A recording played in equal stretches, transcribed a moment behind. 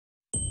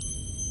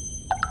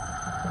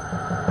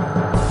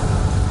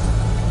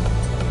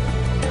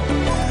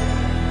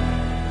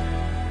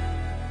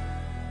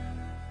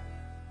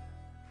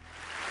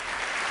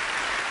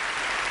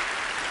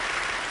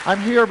I'm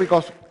here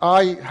because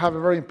I have a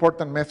very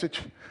important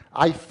message.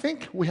 I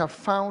think we have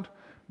found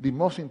the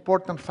most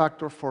important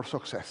factor for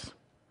success.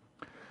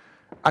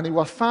 And it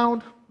was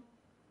found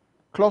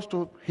close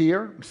to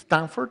here,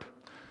 Stanford.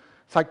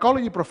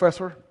 Psychology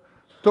professor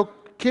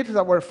took kids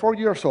that were 4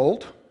 years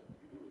old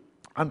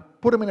and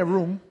put them in a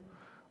room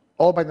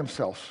all by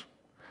themselves.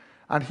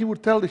 And he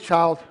would tell the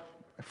child,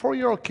 a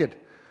 4-year-old kid,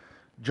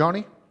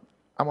 Johnny,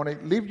 I'm going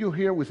to leave you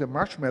here with a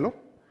marshmallow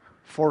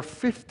for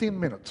 15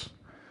 minutes.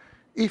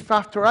 If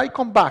after I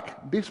come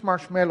back, this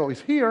marshmallow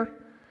is here,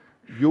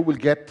 you will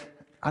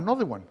get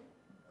another one.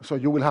 So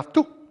you will have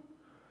two.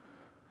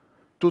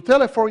 To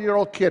tell a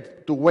 4-year-old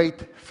kid to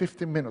wait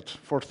 15 minutes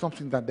for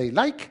something that they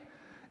like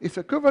is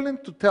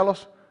equivalent to tell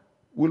us,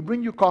 we'll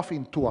bring you coffee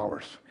in 2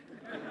 hours.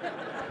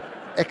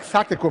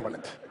 Exact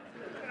equivalent.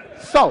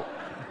 So,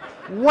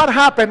 what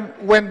happened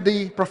when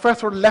the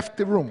professor left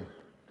the room?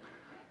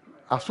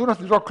 As soon as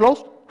the door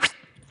closed,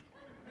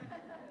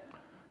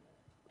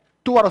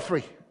 2 out of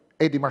 3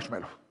 ate the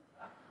marshmallow.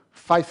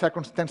 5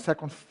 seconds, 10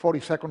 seconds, 40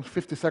 seconds,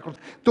 50 seconds,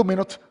 2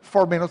 minutes,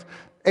 4 minutes,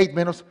 8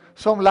 minutes.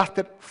 Some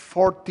lasted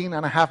 14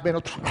 and a half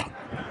minutes.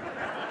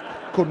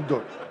 Couldn't do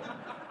it.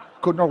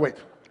 Could not wait.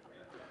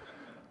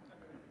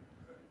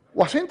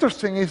 What's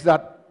interesting is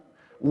that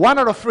 1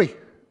 out of 3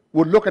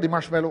 would look at the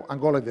marshmallow and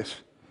go like this.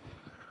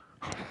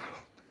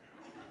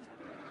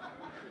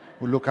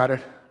 Would look at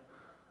it,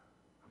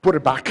 put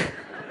it back.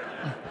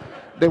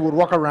 They would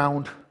walk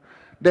around.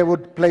 They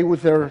would play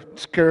with their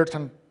skirts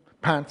and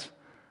pants.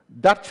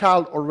 That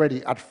child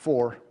already at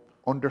 4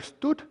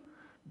 understood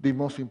the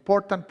most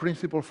important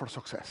principle for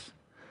success,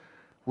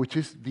 which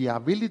is the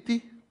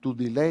ability to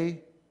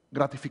delay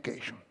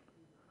gratification.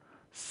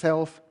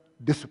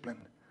 Self-discipline,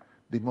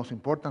 the most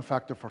important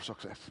factor for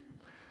success.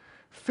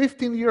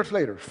 15 years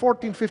later,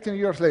 14, 15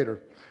 years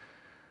later,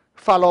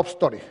 follow-up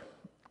study.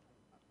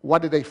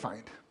 What did they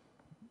find?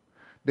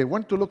 They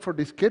went to look for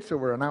these kids who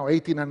were now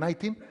 18 and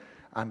 19,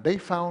 and they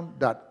found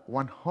that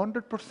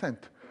 100%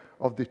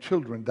 of the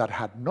children that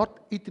had not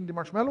eaten the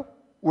marshmallow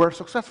were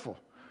successful.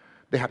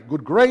 They had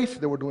good grades,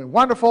 they were doing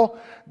wonderful,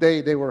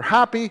 they were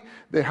happy,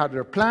 they had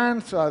their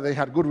plans, they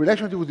had good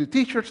relationships with the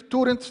teachers,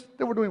 students,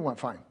 they were doing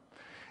fine.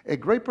 A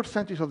great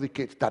percentage of the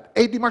kids that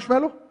ate the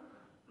marshmallow,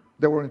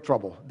 they were in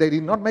trouble. They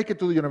did not make it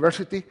to the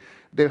university,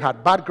 they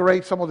had bad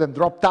grades, some of them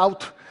dropped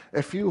out,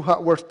 a few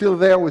were still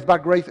there with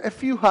bad grades, a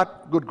few had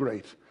good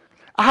grades.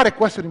 I had a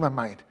question in my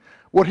mind.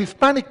 Would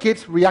Hispanic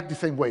kids react the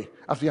same way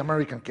as the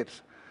American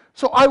kids?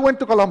 So I went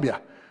to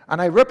Colombia,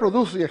 and I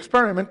reproduced the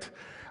experiment,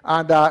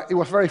 and it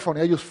was very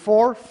funny. I used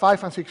 4,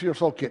 5, and 6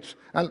 years old kids.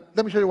 And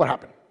let me show you what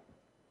happened.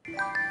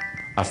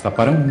 Hasta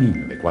para un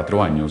niño de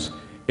 4 años,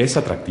 es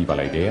atractiva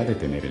la idea de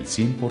tener el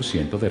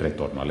 100% de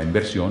retorno a la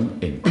inversión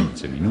en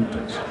 15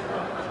 minutos.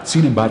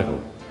 Sin embargo,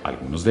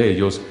 algunos de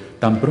ellos,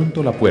 tan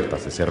pronto la puerta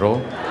se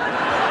cerró,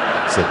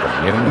 se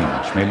comieron el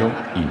marshmallow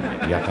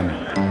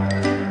inmediatamente.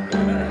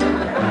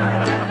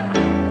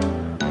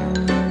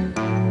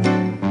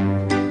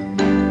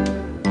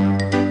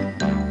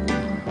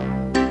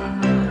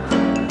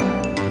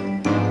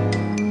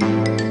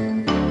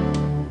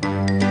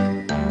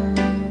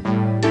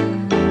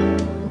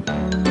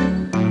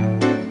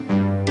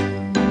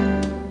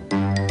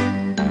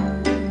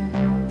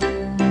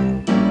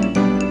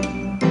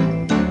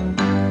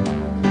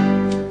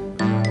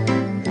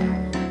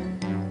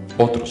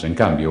 Otros, en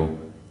cambio,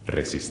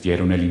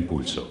 resistieron el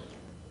impulso.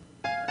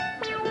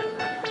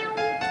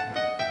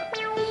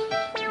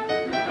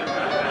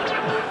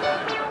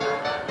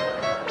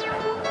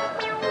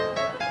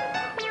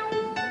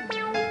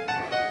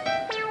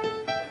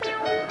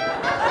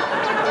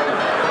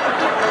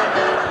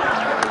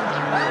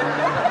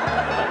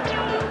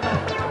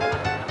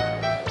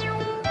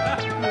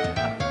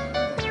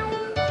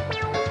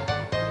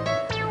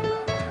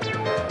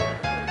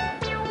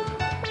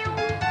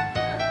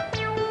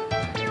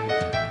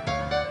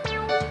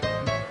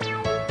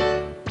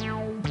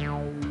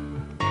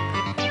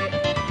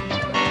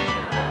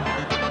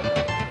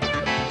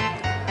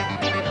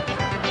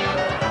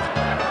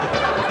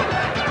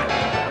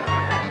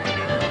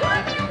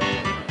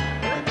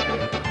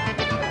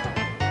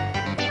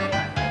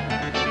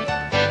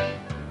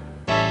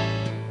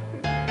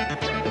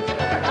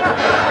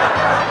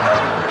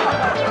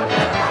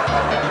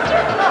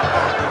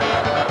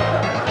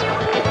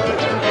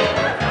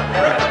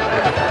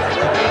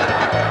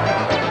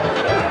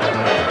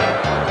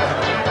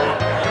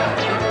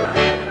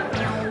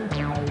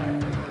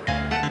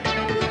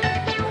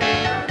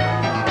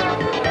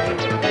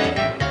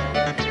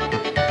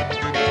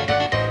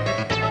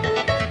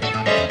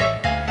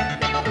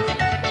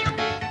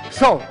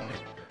 So,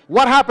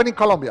 what happened in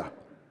Colombia?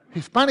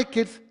 Hispanic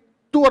kids,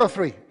 2 out of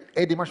 3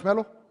 ate the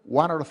marshmallow,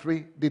 1 out of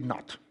 3 did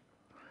not.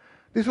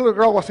 This little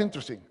girl was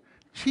interesting.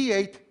 She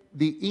ate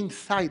the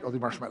inside of the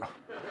marshmallow.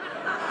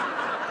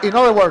 In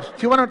other words,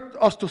 she wanted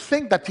us to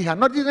think that she had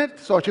not eaten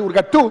it, so she would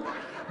get 2,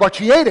 but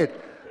she ate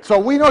it. So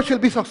we know she'll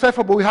be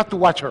successful, but we have to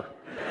watch her.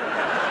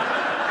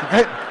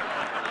 Okay?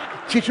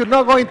 She should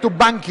not go into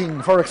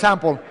banking, for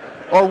example,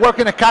 or work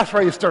in a cash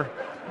register,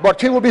 but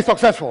she will be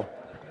successful.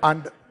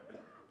 And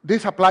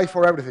this applies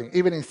for everything,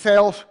 even in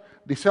sales.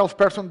 The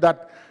salesperson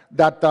that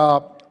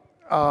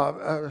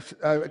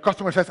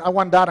customer says, I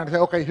want that, and I say,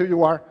 okay, here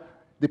you are.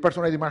 The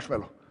person ate the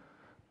marshmallow.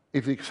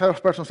 If the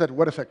salesperson said,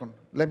 wait a second,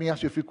 let me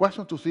ask you a few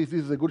questions to see if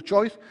this is a good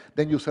choice,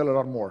 then you sell a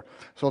lot more.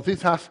 So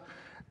this has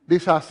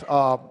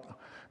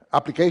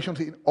applications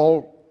in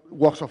all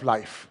walks of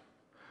life.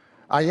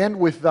 I end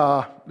with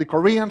the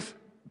Koreans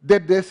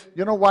did this.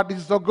 You know what? This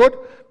is so good.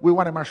 We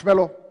want a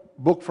marshmallow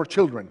book for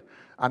children.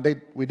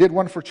 And we did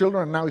one for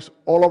children, and now it's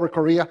all over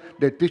Korea.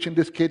 They're teaching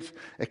these kids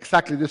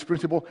exactly this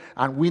principle,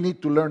 and we need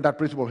to learn that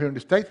principle here in the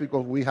States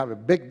because we have a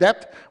big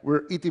debt.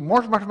 We're eating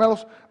more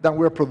marshmallows than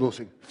we're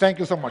producing. Thank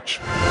you so much.